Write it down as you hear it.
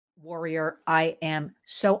warrior. I am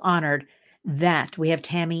so honored that we have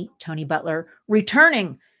Tammy Toney-Butler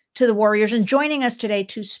returning to the Warriors and joining us today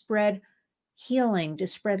to spread healing, to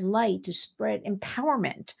spread light, to spread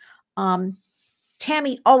empowerment.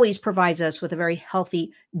 Tammy always provides us with a very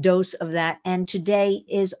healthy dose of that. And today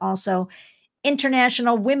is also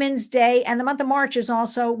International Women's Day, and the month of March is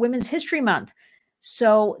also Women's History Month.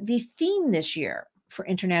 So the theme this year for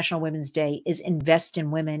International Women's Day is Invest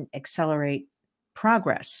in Women, Accelerate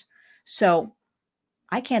Progress. So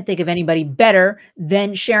I can't think of anybody better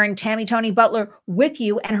than sharing Tammy Toney-Butler with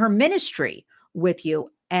you and her ministry with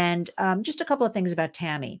you. And just a couple of things about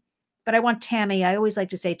Tammy. But I want Tammy, I always like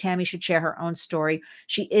to say Tammy should share her own story.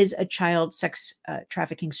 She is a child sex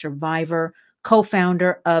trafficking survivor,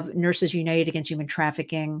 co-founder of Nurses United Against Human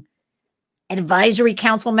Trafficking, advisory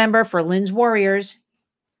council member for Lynn's Warriors,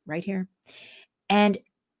 right here. And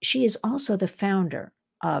she is also the founder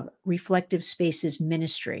of Reflective Spaces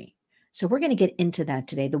Ministry. So we're going to get into that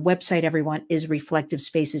today. The website, everyone, is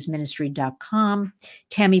reflectivespacesministry.com.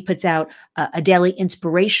 Tammy puts out a daily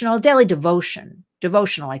daily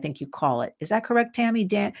devotional, I think you call it. Is that correct, Tammy?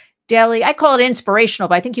 Daily, I call it inspirational,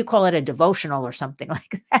 but I think you call it a devotional or something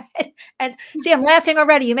like that. And see, I'm laughing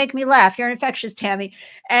already. You make me laugh. You're infectious, Tammy.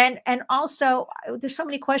 And also, there's so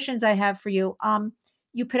many questions I have for you.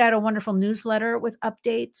 You put out a wonderful newsletter with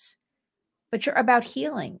updates, but you're about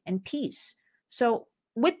healing and peace. So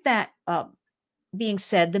with that being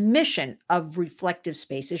said, the mission of Reflective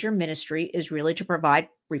Spaces, your ministry, is really to provide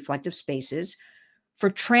reflective spaces for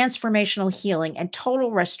transformational healing and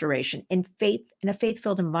total restoration in a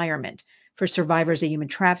faith-filled environment for survivors of human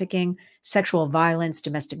trafficking, sexual violence,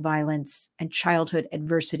 domestic violence, and childhood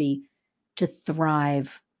adversity to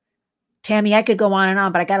thrive. Tammy, I could go on and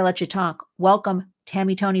on, but I got to let you talk. Welcome,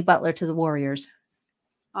 Tammy Toney-Butler, to the Warriors.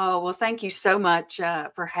 Oh, well, thank you so much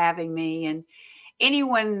for having me. And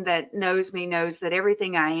anyone that knows me knows that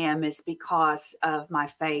everything I am is because of my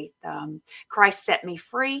faith. Christ set me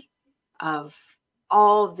free of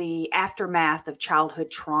all the aftermath of childhood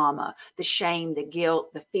trauma, the shame, the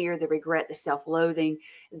guilt, the fear, the regret, the self-loathing,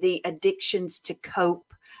 the addictions to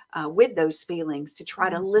cope with those feelings, to try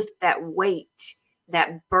to lift that weight,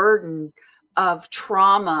 that burden of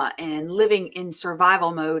trauma and living in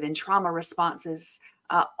survival mode and trauma responses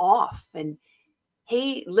off. And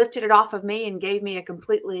he lifted it off of me and gave me a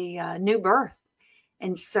completely new birth.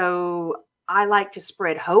 And so I like to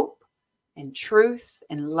spread hope and truth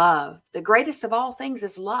and love. The greatest of all things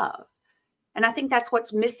is love. And I think that's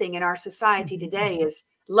what's missing in our society today is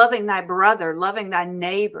loving thy brother, loving thy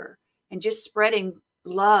neighbor, and just spreading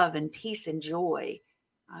love and peace and joy,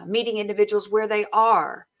 meeting individuals where they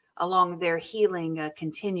are along their healing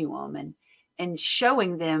continuum and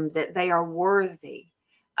showing them that they are worthy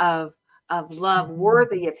of love,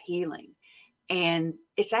 worthy of healing. And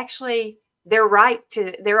it's actually they're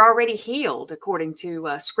already healed according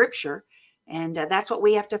to scripture. And that's what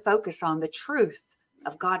we have to focus on, the truth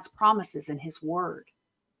of God's promises and his word.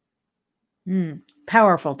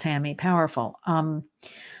 Powerful, Tammy, powerful.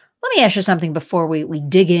 Let me ask you something before we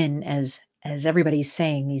dig in, as everybody's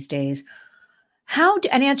saying these days. And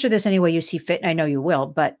answer this any way you see fit, and I know you will,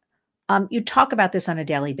 but you talk about this on a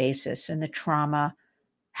daily basis and the trauma.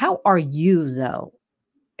 How are you, though,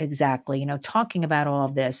 exactly, talking about all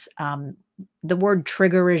of this? The word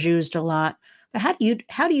trigger is used a lot, but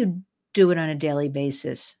how do you do it on a daily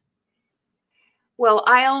basis? Well,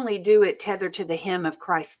 I only do it tethered to the hem of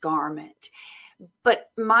Christ's garment. But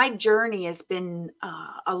my journey has been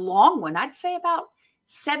a long one. I'd say about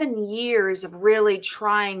 7 years of really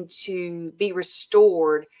trying to be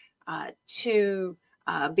restored to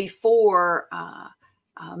before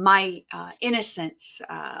my innocence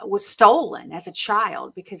was stolen as a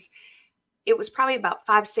child, because it was probably about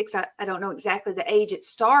 5, 6. I don't know exactly the age it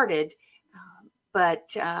started.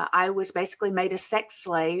 But I was basically made a sex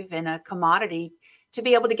slave and a commodity to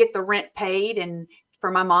be able to get the rent paid and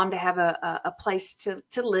for my mom to have a place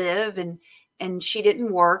to live. And she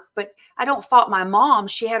didn't work, but I don't fault my mom.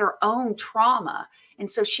 She had her own trauma. And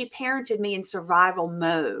so she parented me in survival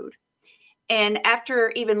mode. And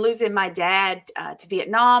after even losing my dad to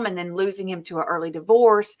Vietnam and then losing him to an early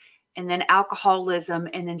divorce and then alcoholism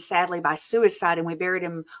and then sadly by suicide, and we buried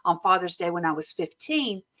him on Father's Day when I was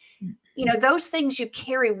 15, those things you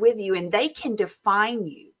carry with you and they can define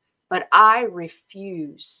you, but I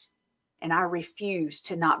refuse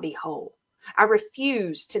to not be whole. I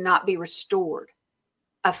refuse to not be restored.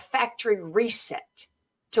 A factory reset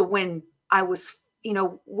to when I was,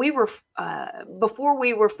 we were, before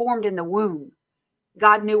we were formed in the womb,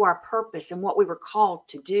 God knew our purpose and what we were called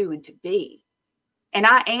to do and to be. And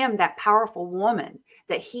I am that powerful woman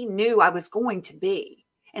that he knew I was going to be.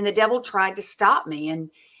 and the devil tried to stop me. And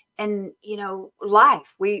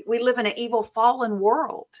life, we live in an evil fallen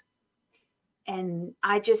world, and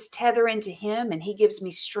I just tether into him, and he gives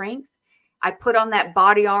me strength. I put on that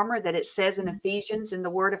body armor that it says in Ephesians in the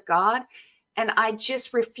Word of God, and I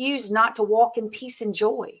just refuse not to walk in peace and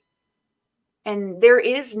joy. And there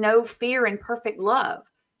is no fear in perfect love.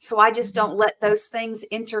 So I just don't let those things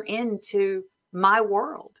enter into my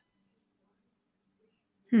world.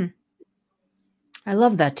 I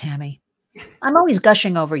love that, Tammy. I'm always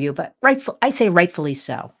gushing over you, but I say rightfully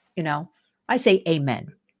so. I say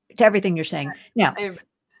amen to everything you're saying. Now,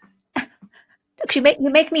 look, you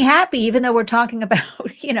make me happy, even though we're talking about,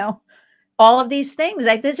 all of these things.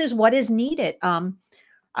 Like, this is what is needed.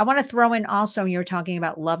 I want to throw in also, you're talking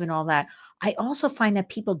about love and all that. I also find that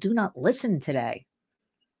people do not listen today.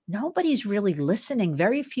 Nobody's really listening.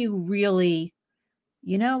 Very few really,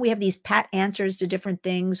 we have these pat answers to different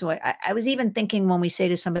things. I was even thinking when we say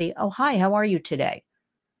to somebody, oh, hi, how are you today?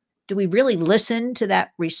 Do we really listen to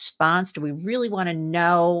that response? Do we really want to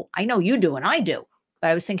know? I know you do and I do, but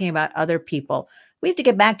I was thinking about other people. We have to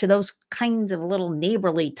get back to those kinds of little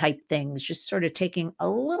neighborly type things, just sort of taking a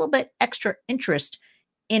little bit extra interest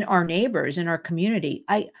in our neighbors, in our community.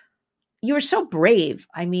 You were so brave.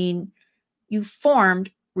 I mean, you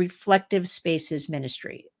formed Reflective Spaces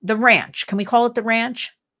Ministry, the ranch. Can we call it the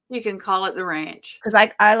ranch? You can call it the ranch. Because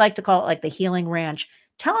I like to call it like the healing ranch.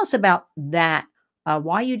 Tell us about that,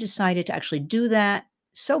 why you decided to actually do that.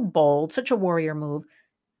 So bold, such a warrior move.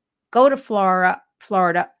 Go to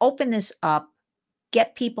Florida, open this up,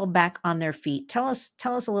 get people back on their feet. Tell us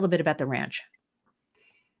a little bit about the ranch.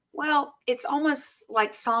 Well, it's almost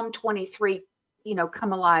like Psalm 23,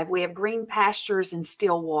 come alive. We have green pastures and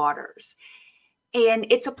still waters. And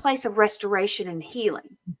it's a place of restoration and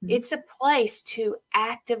healing. It's a place to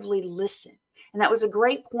actively listen. And that was a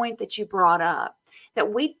great point that you brought up,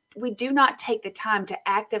 that we do not take the time to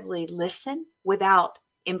actively listen without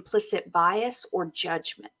implicit bias or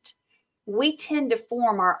judgment. We tend to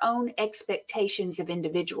form our own expectations of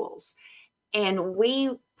individuals, and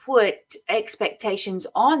we put expectations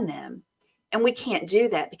on them. And we can't do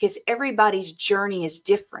that because everybody's journey is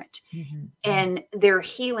different, and their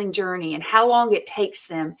healing journey and how long it takes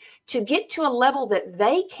them to get to a level that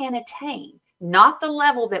they can attain, not the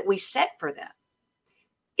level that we set for them.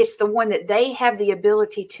 It's the one that they have the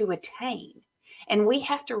ability to attain. And we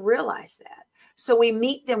have to realize that. So we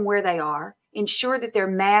meet them where they are, ensure that their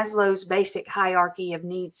Maslow's basic hierarchy of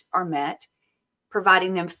needs are met,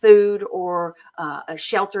 providing them food or a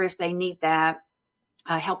shelter if they need that,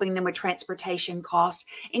 helping them with transportation costs,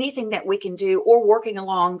 anything that we can do, or working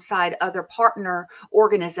alongside other partner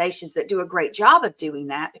organizations that do a great job of doing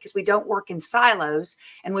that, because we don't work in silos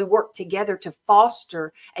and we work together to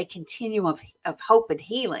foster a continuum of hope and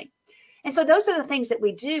healing. And so those are the things that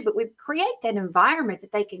we do, but we create that environment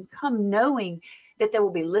that they can come knowing that they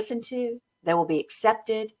will be listened to, they will be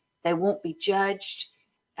accepted, they won't be judged,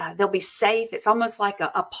 they'll be safe. It's almost like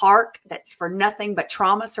a park that's for nothing but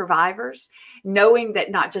trauma survivors, knowing that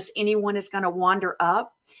not just anyone is going to wander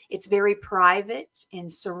up. It's very private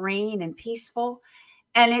and serene and peaceful.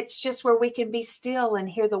 And it's just where we can be still and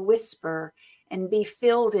hear the whisper and be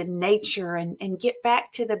filled in nature and get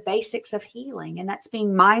back to the basics of healing. And that's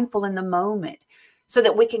being mindful in the moment so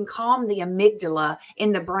that we can calm the amygdala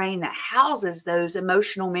in the brain that houses those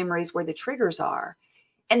emotional memories where the triggers are.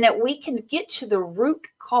 And that we can get to the root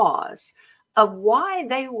cause of why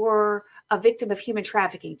they were a victim of human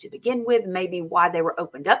trafficking to begin with, maybe why they were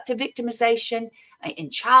opened up to victimization in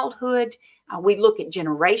childhood. We look at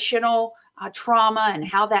generational trauma and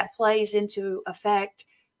how that plays into effect,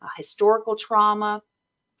 historical trauma,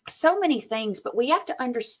 so many things. But we have to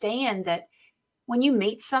understand that when you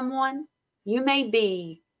meet someone, you may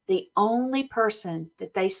be the only person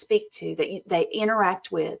that they speak to, that they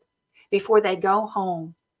interact with before they go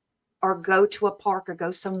home or go to a park or go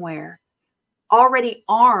somewhere, already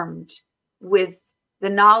armed with the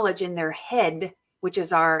knowledge in their head, which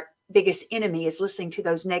is our biggest enemy, is listening to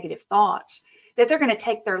those negative thoughts, that they're going to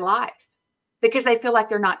take their life because they feel like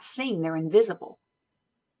they're not seen, they're invisible.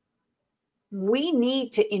 We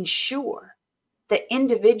need to ensure that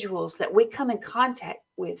individuals that we come in contact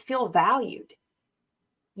with feel valued.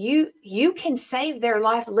 You can save their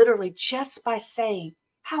life literally just by saying,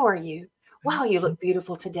 "How are you? Wow, you look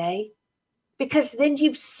beautiful today." Because then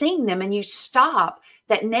you've seen them and you stop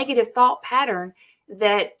that negative thought pattern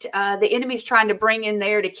that the enemy's trying to bring in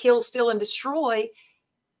there to kill, steal, and destroy.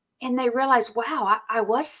 And they realize, wow, I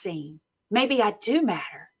was seen. Maybe I do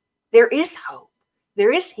matter. There is hope.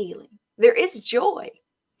 There is healing. There is joy.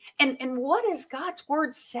 And what does God's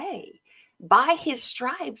word say? By his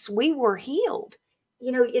stripes, we were healed.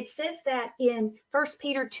 You know, it says that in 1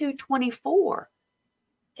 Peter 2:24.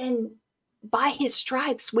 And by his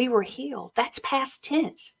stripes, we were healed. That's past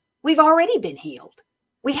tense. We've already been healed.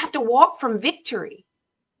 We have to walk from victory.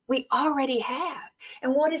 We already have.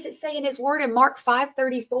 And what does it say in his word in Mark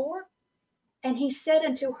 5:34? And he said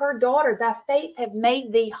unto her, daughter, thy faith have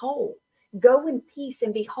made thee whole. Go in peace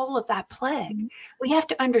and be whole of thy plague. We have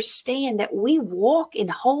to understand that we walk in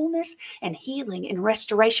wholeness and healing and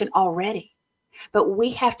restoration already. But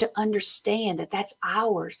we have to understand that that's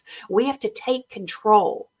ours. We have to take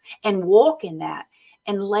control and walk in that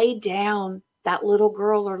and lay down that little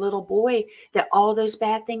girl or little boy that all those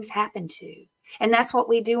bad things happen to. And that's what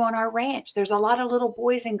we do on our ranch. There's a lot of little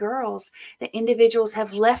boys and girls that individuals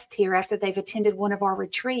have left here after they've attended one of our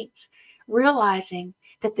retreats, realizing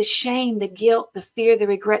that the shame, the guilt, the fear, the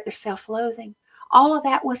regret, the self-loathing, all of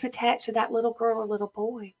that was attached to that little girl or little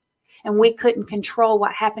boy. And we couldn't control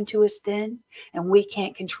what happened to us then, and we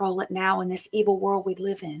can't control it now in this evil world we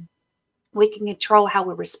live in. We can control how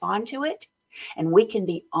we respond to it, and we can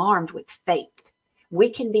be armed with faith. We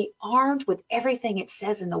can be armed with everything it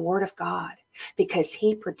says in the Word of God, because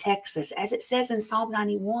he protects us, as it says in Psalm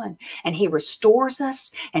 91, and he restores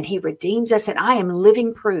us and he redeems us. And I am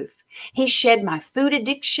living proof. He shed my food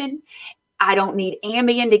addiction. I don't need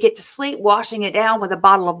Ambien to get to sleep, washing it down with a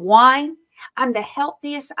bottle of wine. I'm the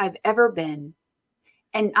healthiest I've ever been.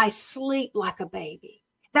 And I sleep like a baby.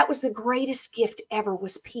 That was the greatest gift ever,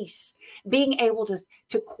 was peace. Being able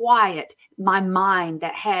to quiet my mind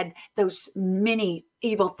that had those many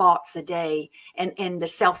evil thoughts a day, and the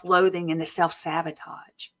self-loathing and the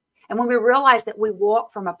self-sabotage. And when we realize that we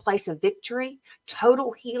walk from a place of victory,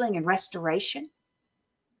 total healing and restoration,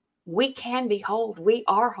 we can be whole. We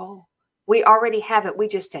are whole. We already have it. We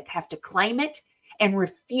just have to claim it and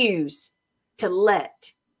refuse to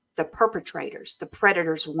let the perpetrators, the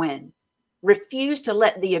predators win. Refuse to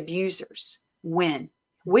let the abusers win.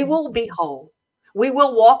 We will be whole. We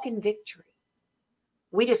will walk in victory.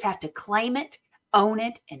 We just have to claim it, own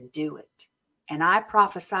it, and do it. And I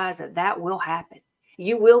prophesy that that will happen.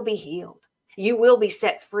 You will be healed. You will be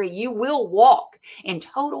set free. You will walk in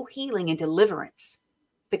total healing and deliverance,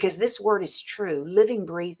 because this word is true, living,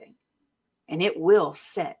 breathing, and it will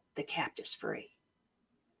set the captives free.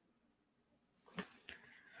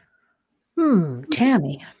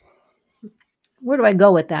 Tammy, where do I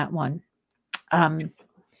go with that one?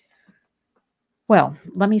 Well,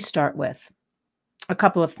 let me start with a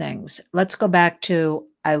couple of things. Let's go back to,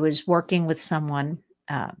 I was working with someone.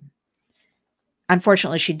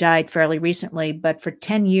 Unfortunately, she died fairly recently, but for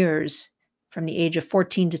 10 years, from the age of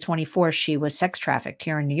 14 to 24, she was sex trafficked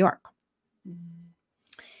here in New York.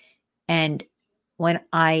 And when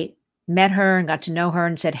I met her and got to know her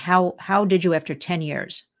and said, how did you after 10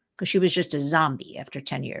 years? Because she was just a zombie after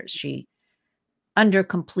 10 years. She under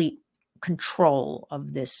complete control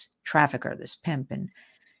of this trafficker, this pimp. And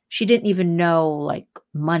she didn't even know like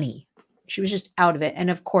money. She was just out of it.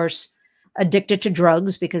 And of course, addicted to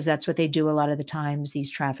drugs, because that's what they do a lot of the times.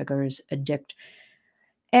 These traffickers addict.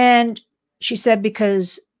 And she said,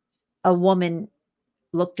 because a woman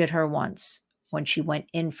looked at her once when she went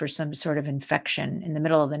in for some sort of infection in the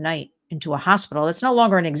middle of the night into a hospital that's no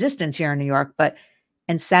longer in existence here in New York,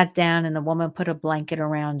 and sat down, and the woman put a blanket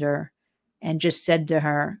around her and just said to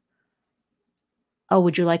her, "Oh,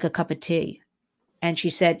 would you like a cup of tea?" And she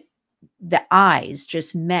said the eyes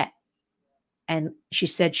just met. And she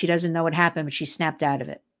said she doesn't know what happened, but she snapped out of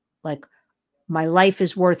it. Like, my life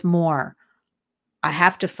is worth more. I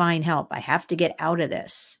have to find help. I have to get out of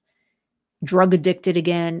this. Drug addicted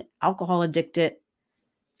again, alcohol addicted.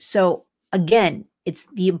 So again, it's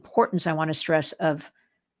the importance I want to stress of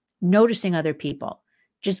noticing other people,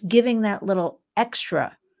 just giving that little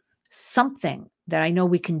extra something that I know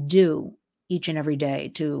we can do each and every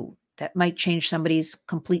day that might change somebody's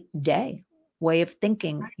complete day, way of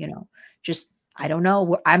thinking, just, I don't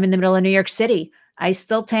know. I'm in the middle of New York City. I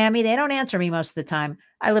still, Tammy, they don't answer me most of the time.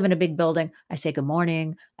 I live in a big building. I say good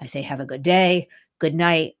morning. I say have a good day, good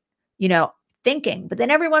night, thinking. But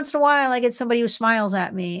then every once in a while, I get somebody who smiles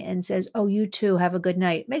at me and says, "Oh, you too, have a good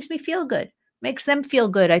night." Makes me feel good. Makes them feel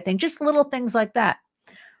good, I think. Just little things like that.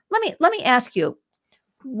 Let me ask you,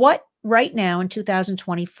 what right now in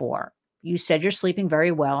 2024, you said you're sleeping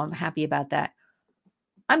very well. I'm happy about that.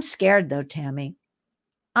 I'm scared though, Tammy.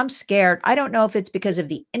 I'm scared. I don't know if it's because of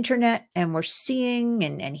the internet and we're seeing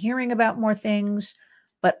and hearing about more things,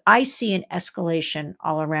 but I see an escalation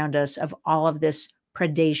all around us of all of this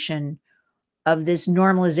predation, of this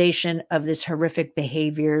normalization of this horrific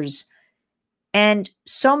behaviors, and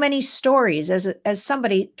so many stories. As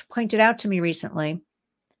somebody pointed out to me recently,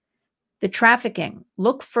 the trafficking.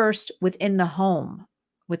 Look first within the home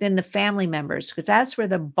within the family members, because that's where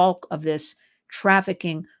the bulk of this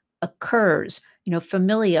trafficking occurs,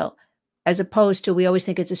 familial, as opposed to we always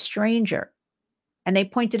think it's a stranger. And they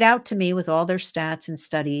pointed out to me with all their stats and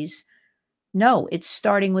studies, no, it's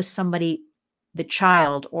starting with somebody, the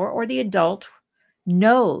child or the adult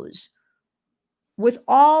knows. With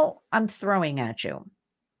all I'm throwing at you,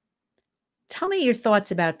 tell me your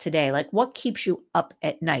thoughts about today. Like, what keeps you up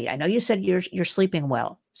at night? I know you said you're sleeping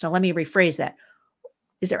well. So let me rephrase that.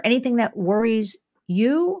 Is there anything that worries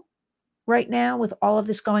you right now with all of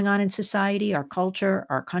this going on in society, our culture,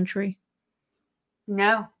 our country?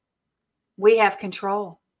 No, we have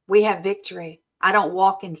control. We have victory. I don't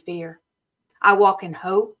walk in fear. I walk in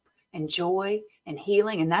hope and joy and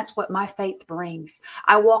healing. And that's what my faith brings.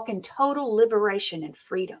 I walk in total liberation and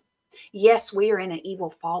freedom. Yes, we are in an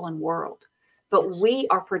evil, fallen world, but we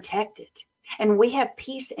are protected and we have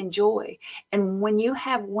peace and joy. And when you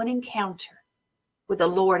have one encounter with the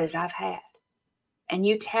Lord, as I've had, and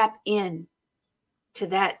you tap in to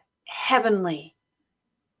that heavenly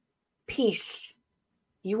peace,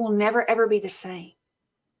 you will never, ever be the same,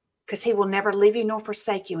 because he will never leave you nor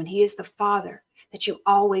forsake you. And he is the Father that you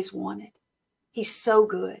always wanted. He's so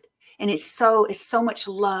good. And it's so much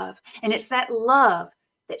love. And it's that love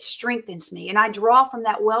that strengthens me. And I draw from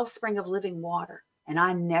that wellspring of living water, and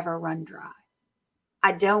I never run dry.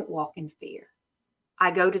 I don't walk in fear.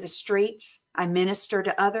 I go to the streets. I minister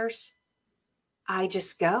to others. I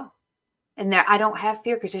just go. And there, I don't have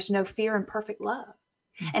fear, because there's no fear in perfect love.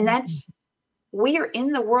 And that's, we are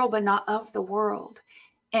in the world, but not of the world.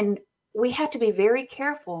 And we have to be very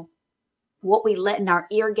careful what we let in our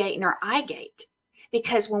ear gate and our eye gate.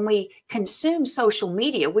 Because when we consume social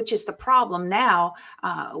media, which is the problem now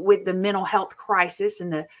with the mental health crisis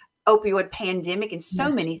and the opioid pandemic and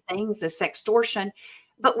so many things, the sextortion,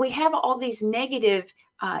 but we have all these negative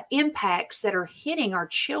impacts that are hitting our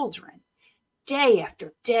children day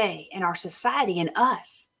after day in our society and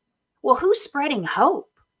us. Well, who's spreading hope?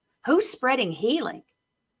 Who's spreading healing?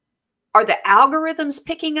 Are the algorithms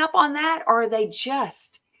picking up on that, or are they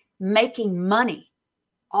just making money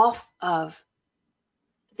off of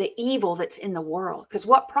the evil that's in the world? Because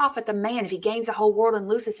what profit the man if he gains the whole world and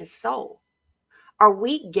loses his soul? Are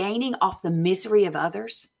we gaining off the misery of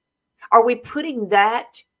others? Are we putting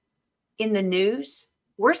that in the news?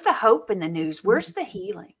 Where's the hope in the news? Where's the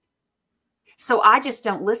healing? So I just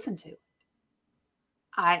don't listen to it.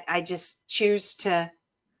 I just choose to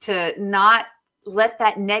not let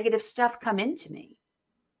that negative stuff come into me.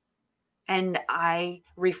 And I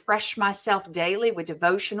refresh myself daily with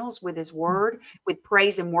devotionals, with his word, with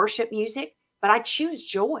praise and worship music. But I choose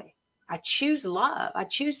joy. I choose love. I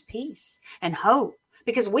choose peace and hope,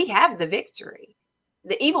 because we have the victory.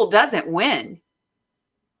 The evil doesn't win.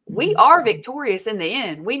 We are victorious in the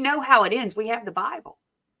end. We know how it ends. We have the Bible.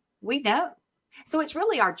 We know. So it's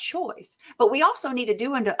really our choice. But we also need to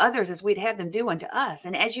do unto others as we'd have them do unto us.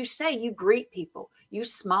 And as you say, you greet people, you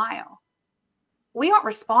smile. We aren't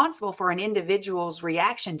responsible for an individual's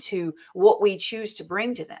reaction to what we choose to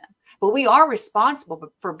bring to them, but we are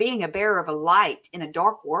responsible for being a bearer of a light in a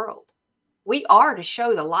dark world. We are to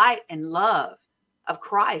show the light and love of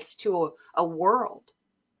Christ to a world.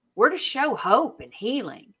 We're to show hope and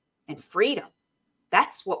healing and freedom.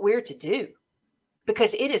 That's what we're to do,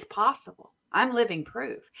 because it is possible. I'm living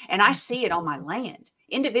proof, and I see it on my land.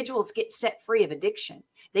 Individuals get set free of addiction.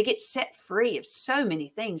 They get set free of so many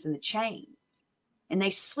things in the chain, and they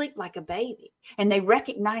sleep like a baby, and they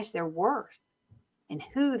recognize their worth and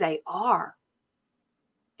who they are.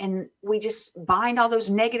 And we just bind all those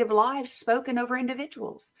negative lies spoken over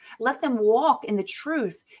individuals. Let them walk in the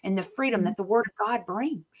truth and the freedom that the Word of God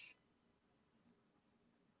brings.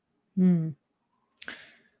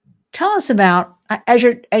 Tell us about, as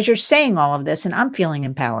you're saying all of this, and I'm feeling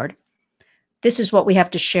empowered, this is what we have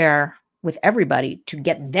to share with everybody to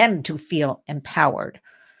get them to feel empowered.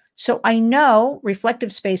 So I know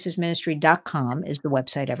reflectivespacesministry.com is the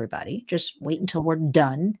website, everybody. Just wait until we're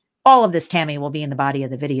done. All of this, Tammy, will be in the body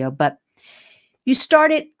of the video. But you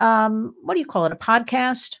started, what do you call it, a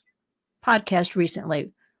podcast? Podcast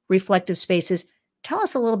recently, Reflective Spaces. Tell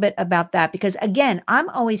us a little bit about that, because again, I'm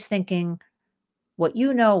always thinking what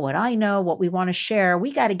you know, what I know, what we want to share,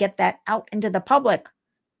 we got to get that out into the public,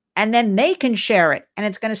 and then they can share it, and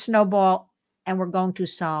it's going to snowball, and we're going to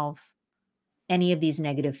solve any of these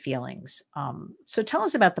negative feelings. So tell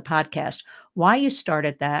us about the podcast, why you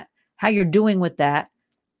started that, how you're doing with that,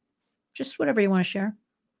 just whatever you want to share.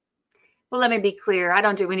 Well, let me be clear. I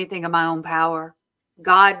don't do anything of my own power.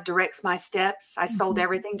 God directs my steps. I sold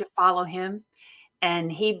everything to follow him,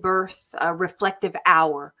 and he birthed a reflective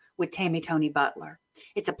hour with Tammy Toney-Butler.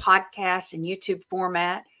 It's a podcast and YouTube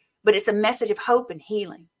format, but it's a message of hope and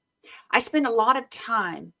healing. I spend a lot of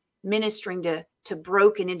time ministering to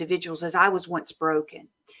broken individuals, as I was once broken.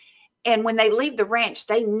 And when they leave the ranch,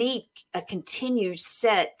 they need a continued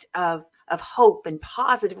set of hope and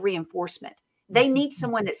positive reinforcement. They need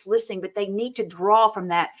someone that's listening, but they need to draw from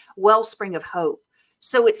that wellspring of hope.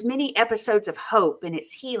 So it's many episodes of hope, and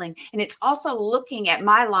it's healing. And it's also looking at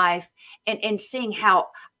my life and seeing how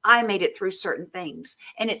I made it through certain things.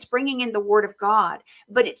 And it's bringing in the word of God,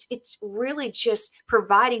 but it's really just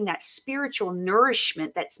providing that spiritual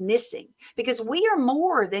nourishment that's missing, because we are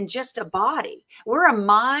more than just a body. We're a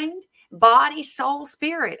mind, body, soul,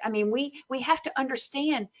 spirit. I mean, we have to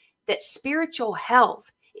understand that spiritual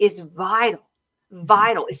health is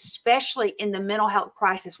vital, especially in the mental health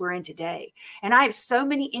crisis we're in today. And I have so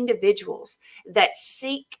many individuals that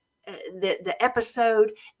seek the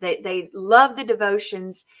episode, they love the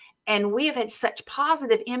devotions, and we have had such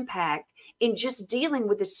positive impact in just dealing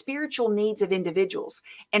with the spiritual needs of individuals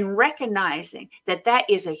and recognizing that that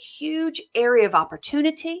is a huge area of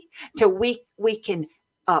opportunity to we can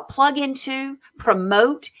plug into,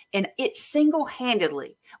 promote, and it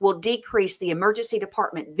single-handedly will decrease the emergency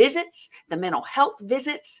department visits, the mental health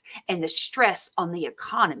visits, and the stress on the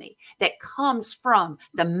economy that comes from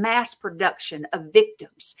the mass production of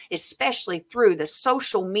victims, especially through the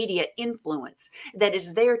social media influence that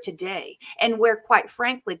is there today, and where, quite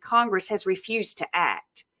frankly, Congress has refused to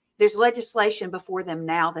act. There's legislation before them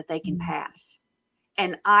now that they can pass.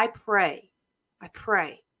 And I pray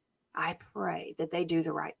that they do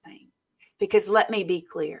the right thing. Because let me be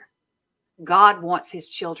clear, God wants his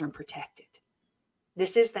children protected.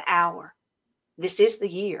 This is the hour. This is the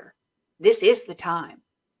year. This is the time.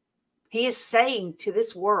 He is saying to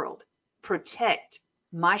this world, protect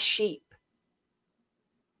my sheep.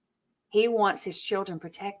 He wants his children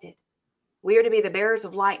protected. We are to be the bearers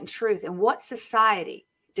of light and truth. And what society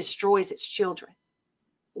destroys its children?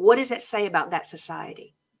 What does it say about that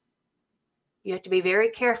society? You have to be very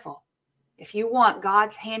careful. If you want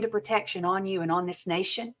God's hand of protection on you and on this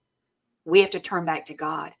nation, we have to turn back to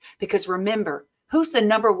God. Because remember, who's the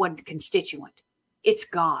number one constituent? It's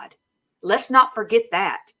God. Let's not forget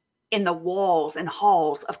that in the walls and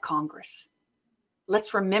halls of Congress.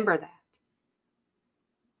 Let's remember that.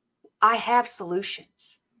 I have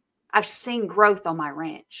solutions. I've seen growth on my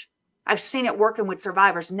ranch. I've seen it working with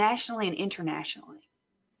survivors nationally and internationally.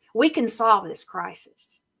 We can solve this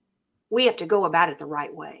crisis. We have to go about it the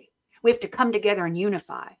right way. We have to come together and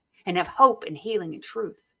unify and have hope and healing and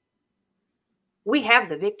truth. We have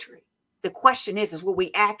the victory. The question is will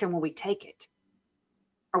we act and will we take it?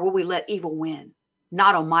 Or will we let evil win?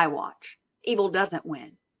 Not on my watch. Evil doesn't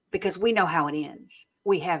win because we know how it ends.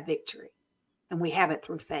 We have victory, and we have it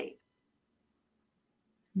through faith.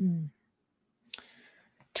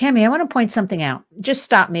 Tammy, I want to point something out. Just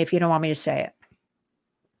stop me if you don't want me to say it.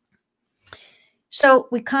 So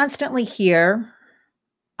we constantly hear,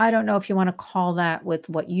 I don't know if you want to call that with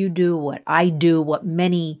what you do, what I do, what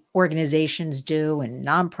many organizations do and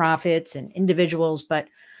nonprofits and individuals, but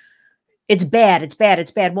it's bad, it's bad,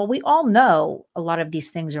 it's bad. Well, we all know a lot of these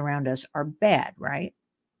things around us are bad, right?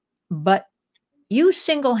 But you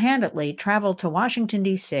single-handedly traveled to Washington,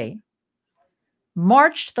 D.C.,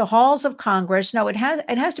 marched the halls of Congress. No, it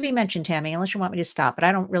has to be mentioned, Tammy, unless you want me to stop, but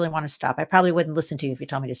I don't really want to stop. I probably wouldn't listen to you if you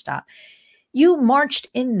told me to stop. You marched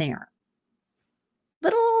in there.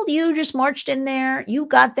 Little you just marched in there. You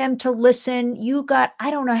got them to listen. You got,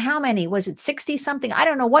 I don't know how many, was it 60 something? I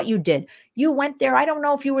don't know what you did. You went there. I don't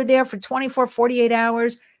know if you were there for 24, 48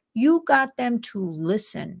 hours. You got them to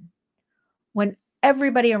listen when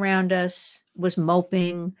everybody around us was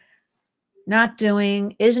moping, not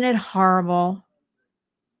doing, isn't it horrible?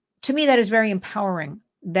 To me, that is very empowering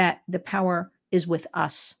that the power is with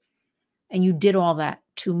us. And you did all that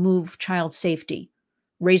to move child safety,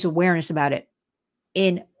 raise awareness about it.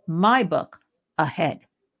 In my book, ahead.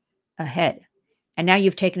 And now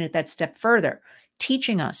you've taken it that step further,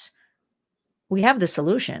 teaching us we have the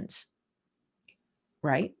solutions,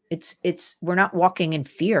 right? We're not walking in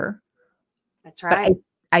fear. That's right. But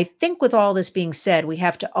I think with all this being said, we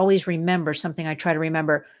have to always remember something I try to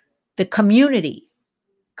remember. The community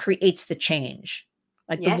creates the change.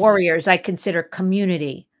 Like the warriors, I consider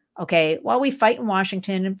community. Okay, while we fight in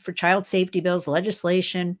Washington for child safety bills,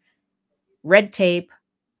 legislation, red tape,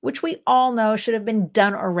 which we all know should have been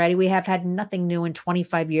done already. We have had nothing new in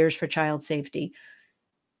 25 years for child safety.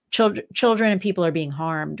 Children and people are being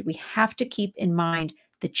harmed. We have to keep in mind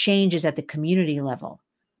the changes at the community level,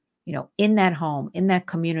 in that home, in that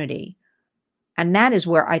community. And that is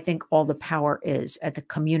where I think all the power is, at the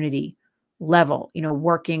community level,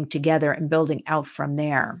 working together and building out from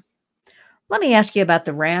there. Let me ask you about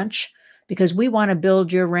the ranch, because we want to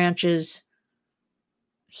build your ranches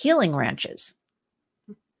healing ranches.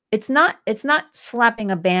 It's not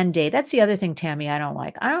slapping a Band-Aid. That's the other thing, Tammy, I don't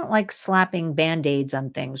like. I don't like slapping Band-Aids on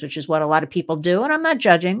things, which is what a lot of people do. And I'm not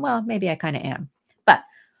judging. Well, maybe I kind of am. But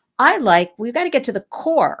we've got to get to the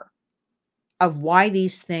core of why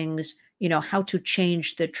these things, how to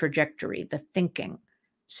change the trajectory, the thinking,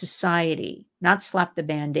 society, not slap the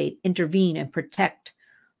Band-Aid, intervene and protect.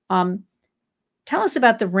 Tell us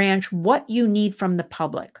about the ranch, what you need from the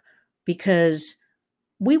public, because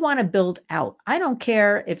we want to build out. I don't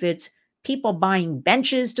care if it's people buying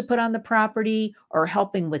benches to put on the property, or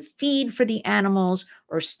helping with feed for the animals,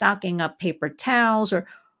 or stocking up paper towels, or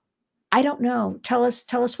I don't know. Tell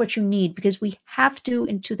us what you need, because we have to,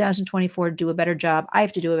 in 2024, do a better job. I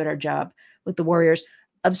have to do a better job with the Warriors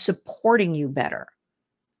of supporting you better.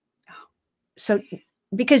 So,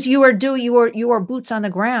 because you are boots on the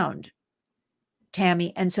ground,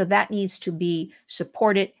 Tammy, and so that needs to be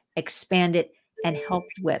supported, expanded, and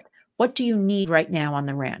helped with. What do you need right now on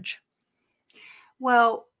the ranch?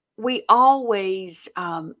 Well, we always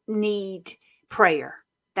need prayer.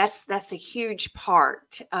 That's a huge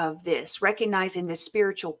part of this, recognizing the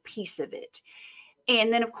spiritual piece of it.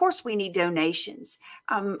 And then, of course, we need donations.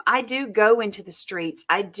 I do go into the streets.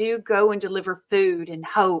 I do go and deliver food and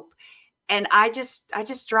hope. And I just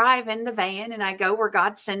drive in the van and I go where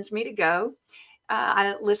God sends me to go.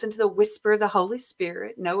 I listen to the whisper of the Holy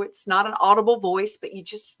Spirit. No, it's not an audible voice, but you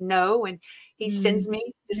just know. And he sends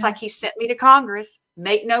me, just like he sent me to Congress.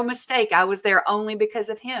 Make no mistake, I was there only because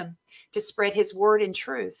of him, to spread his word and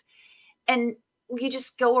truth. And you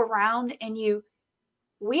just go around and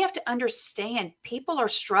we have to understand people are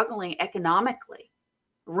struggling economically.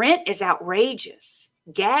 Rent is outrageous.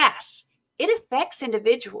 Gas, it affects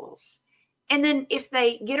individuals. And then if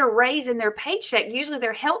they get a raise in their paycheck, usually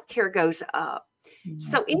their health care goes up.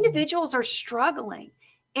 So individuals are struggling,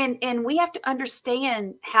 and we have to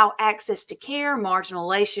understand how access to care,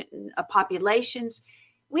 marginalization of populations,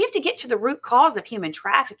 we have to get to the root cause of human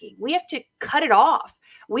trafficking. We have to cut it off.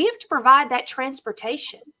 We have to provide that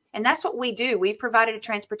transportation. And that's what we do. We've provided a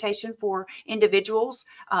transportation for individuals,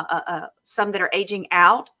 some that are aging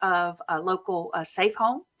out of a local safe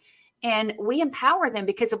home. And we empower them,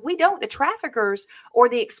 because if we don't, the traffickers or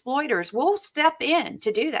the exploiters will step in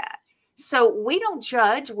to do that. So we don't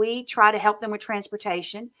judge. We try to help them with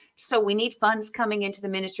transportation. So we need funds coming into the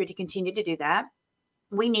ministry to continue to do that.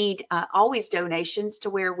 We need always donations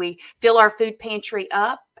to where we fill our food pantry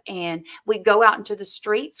up, and we go out into the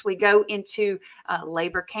streets. We go into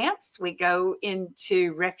labor camps. We go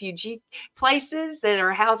into refugee places that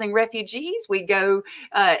are housing refugees. We go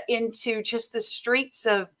into just the streets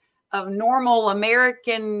of normal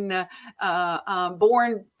American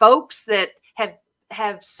born folks that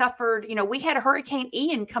have suffered. We had a Hurricane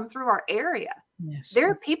Ian come through our area. Yes. There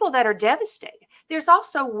are people that are devastated. There's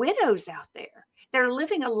also widows out there. They're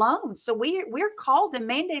living alone. So we're called and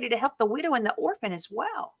mandated to help the widow and the orphan as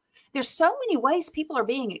well. There's so many ways people are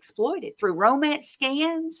being exploited through romance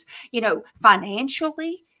scams,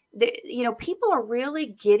 financially. People are really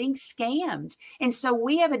getting scammed. And so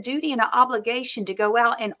we have a duty and an obligation to go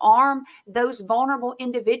out and arm those vulnerable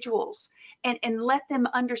individuals and let them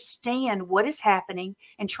understand what is happening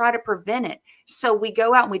and try to prevent it. So we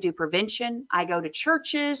go out and we do prevention. I go to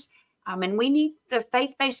churches. And we need the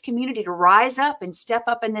faith-based community to rise up and step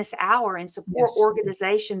up in this hour and support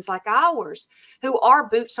organizations like ours, who are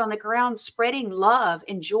boots on the ground, spreading love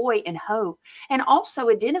and joy and hope, and also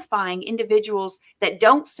identifying individuals that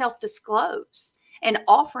don't self-disclose and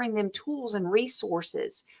offering them tools and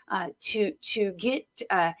resources to get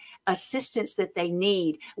assistance that they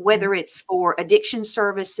need, whether it's for addiction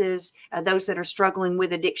services, those that are struggling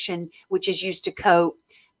with addiction, which is used to cope.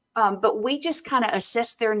 But we just kind of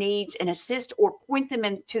assess their needs and assist or point them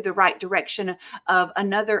into the right direction of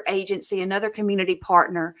another agency, another community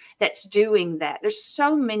partner that's doing that. There's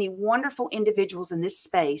so many wonderful individuals in this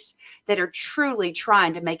space that are truly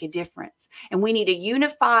trying to make a difference. And we need to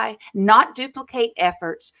unify, not duplicate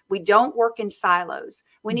efforts. We don't work in silos.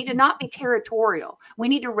 We need to not be territorial. We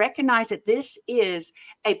need to recognize that this is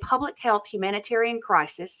a public health humanitarian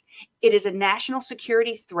crisis. It is a national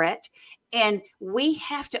security threat. And we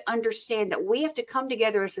have to understand that we have to come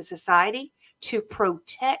together as a society to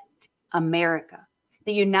protect America,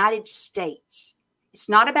 the United States. It's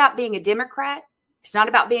not about being a Democrat. It's not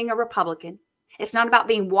about being a Republican. It's not about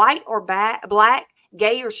being white or black,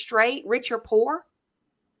 gay or straight, rich or poor.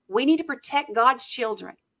 We need to protect God's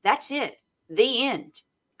children. That's it. The end.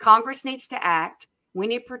 Congress needs to act. We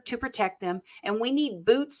need to protect them, and we need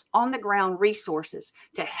boots on the ground resources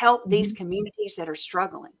to help these communities that are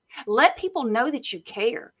struggling. Let people know that you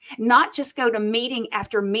care, not just go to meeting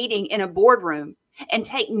after meeting in a boardroom and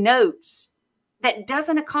take notes that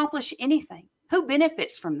doesn't accomplish anything. Who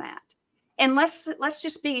benefits from that? And let's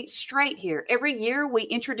just be straight here. Every year we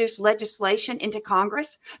introduce legislation into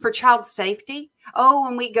Congress for child safety. Oh,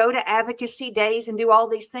 and we go to advocacy days and do all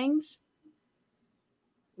these things.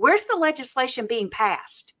 Where's the legislation being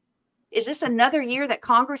passed? Is this another year that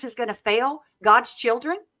Congress is going to fail God's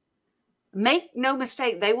children? Make no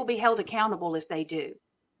mistake, they will be held accountable if they do,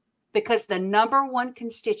 because the number one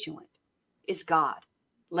constituent is God.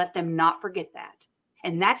 Let them not forget that.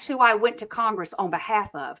 And that's who I went to Congress on behalf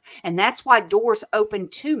of. And that's why doors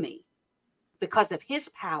opened to me, because of his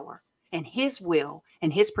power and his will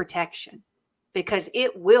and his protection, because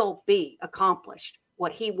it will be accomplished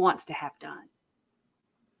what he wants to have done.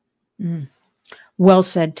 Well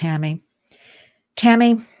said, Tammy.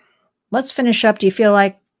 Tammy, let's finish up. Do you feel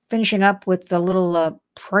like finishing up with a little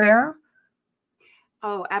prayer?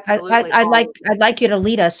 Oh, absolutely. I'd like you to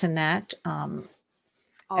lead us in that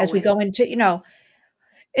as we go into,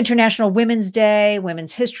 International Women's Day,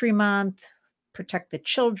 Women's History Month, Protect the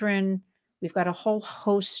Children. We've got a whole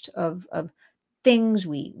host of things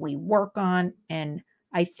we work on, and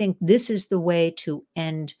I think this is the way to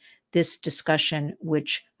end this discussion,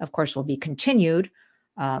 which of course will be continued.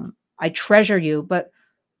 I treasure you, but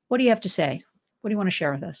what do you have to say? What do you want to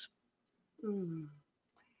share with us?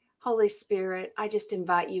 Holy Spirit, I just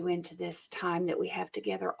invite you into this time that we have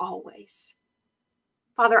together always.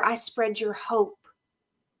 Father, I spread your hope,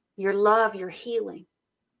 your love, your healing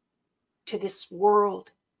to this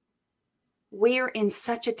world. We're in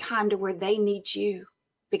such a time to where they need you,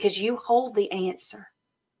 because you hold the answer.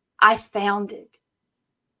 I found it.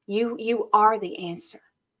 You are the answer.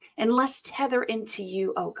 And let's tether into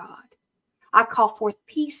you, oh God. I call forth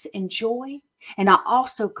peace and joy, and I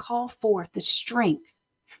also call forth the strength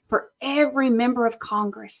for every member of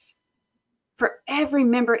Congress, for every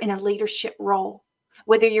member in a leadership role,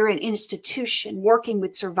 whether you're an institution working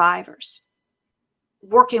with survivors,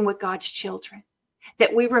 working with God's children,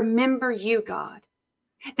 that we remember you, God,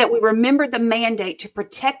 that we remember the mandate to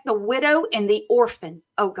protect the widow and the orphan,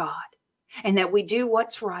 oh God, and that we do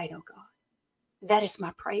what's right, oh God. That is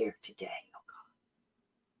my prayer today, oh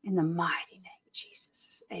God. In the mighty name of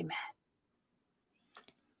Jesus, amen.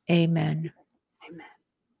 Amen. Amen.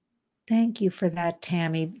 Thank you for that,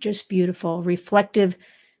 Tammy. Just beautiful.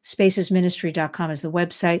 ReflectiveSpacesMinistry.com is the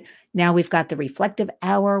website. Now we've got the Reflective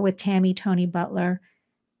Hour with Tammy Toney-Butler.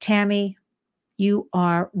 Tammy, you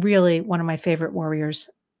are really one of my favorite warriors.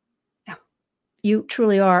 Oh. You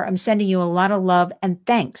truly are. I'm sending you a lot of love and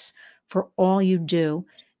thanks for all you do,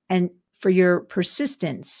 and for your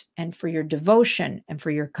persistence, and for your devotion, and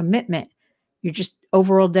for your commitment. Your just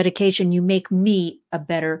overall dedication. You make me a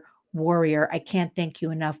better warrior. I can't thank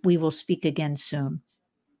you enough. We will speak again soon.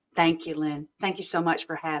 Thank you, Lynn. Thank you so much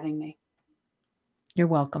for having me. You're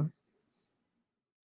welcome.